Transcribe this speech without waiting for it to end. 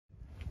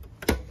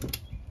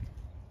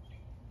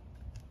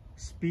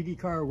Speedy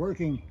car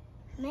working.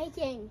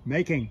 Making.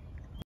 Making.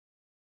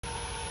 There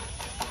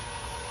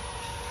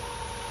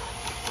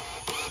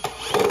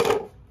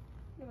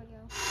we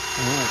go.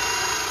 All right.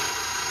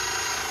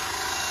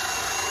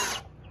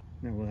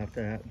 Now we'll have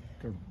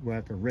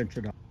to wrench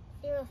it up.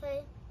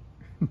 Seriously?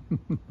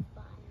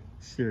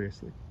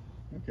 Seriously.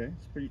 Okay,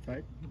 it's pretty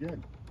tight.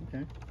 Good.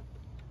 Okay.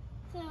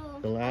 So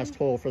The last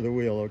hole for the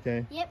wheel,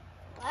 okay? Yep.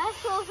 Last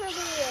hole for the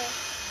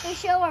wheel. We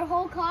show our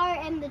whole car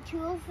and the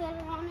tools that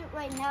are on it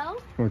right now.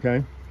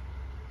 Okay.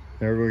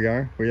 There we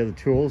are. We have the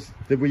tools.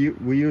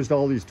 We used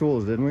all these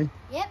tools, didn't we?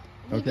 Yep,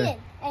 we Okay. did.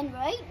 And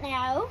right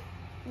now,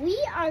 we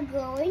are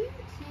going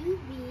to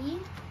be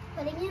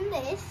putting in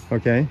this,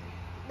 Okay.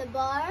 the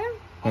bar,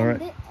 All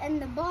and, right.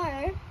 and the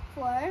bar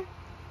for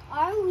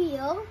our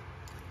wheel.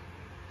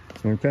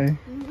 Okay.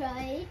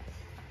 Right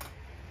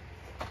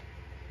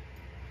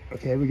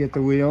Okay, we get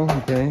the wheel.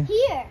 Okay.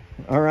 here.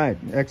 All right.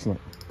 Excellent.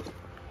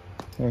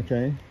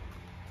 Okay.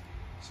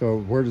 So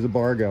where does the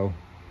bar go?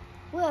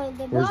 Well,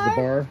 the Where's the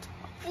bar?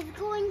 is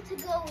going to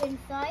go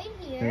inside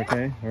here.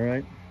 Okay. All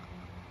right.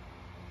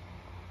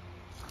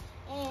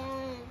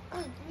 And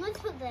let's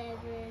put the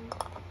ever in.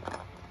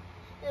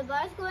 The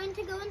bar's going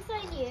to go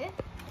inside here.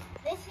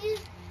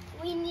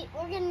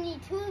 We're gonna need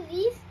 2 of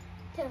these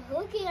to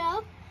hook it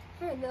up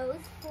for those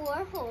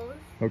 4 holes.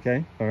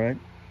 Okay. All right.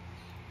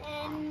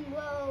 And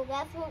well,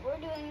 that's what we're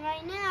doing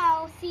right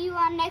now. See you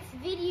on next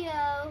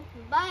video.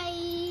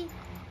 Bye.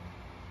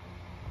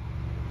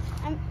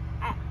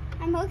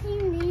 I'm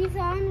hooking these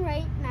on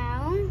right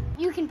now.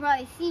 You can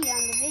probably see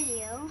on the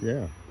video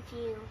Yeah. if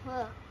you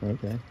hook.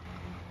 Okay.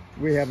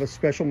 We have a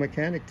special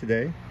mechanic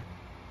today.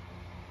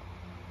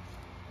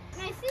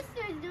 My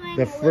sister's doing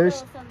The a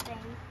first- little something.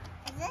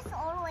 Is this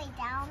all the way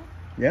down?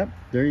 Yep.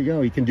 There you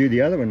go. You can do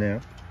the other one now.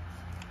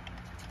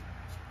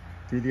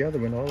 Do the other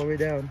one all the way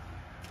down.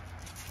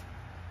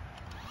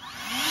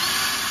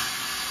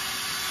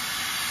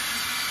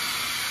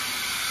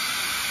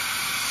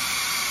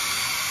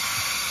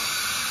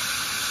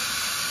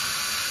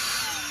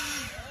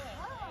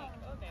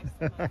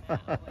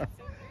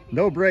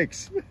 No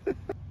brakes. This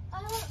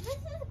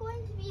is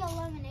going to be a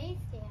lemonade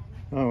stand.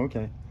 Oh,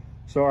 okay.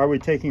 So are we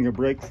taking a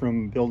break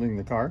from building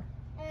the car?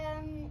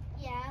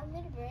 Yeah, a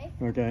little break.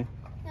 Okay.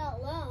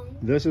 Not long.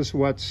 This is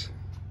what's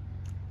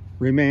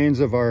remains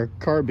of our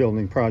car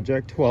building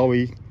project while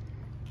we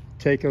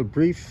take a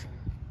brief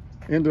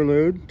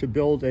interlude to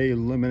build a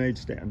lemonade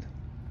stand.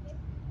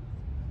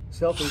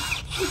 Selfie.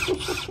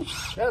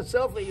 Yeah,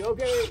 selfie,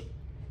 okay.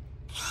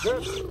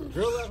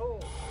 Drill that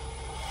hole.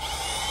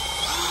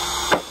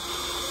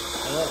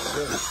 All right,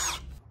 good.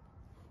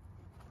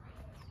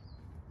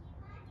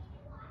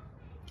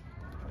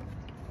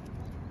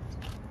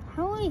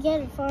 How do we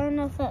get it far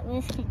enough that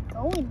this can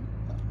go in?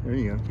 There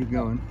you go, keep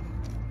going.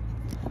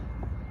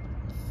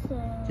 So,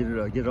 Get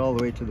it all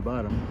the way to the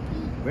bottom.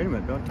 Wait a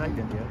minute, don't tighten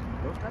it yet.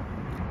 Don't tighten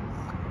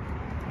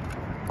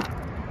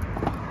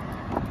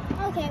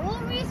okay, we'll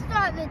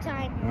restart the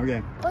timer. it.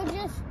 Okay. We're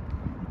just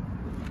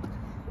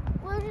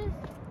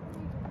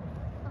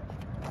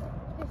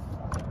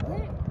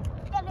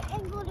gotta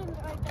angle it in the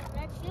right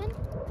direction.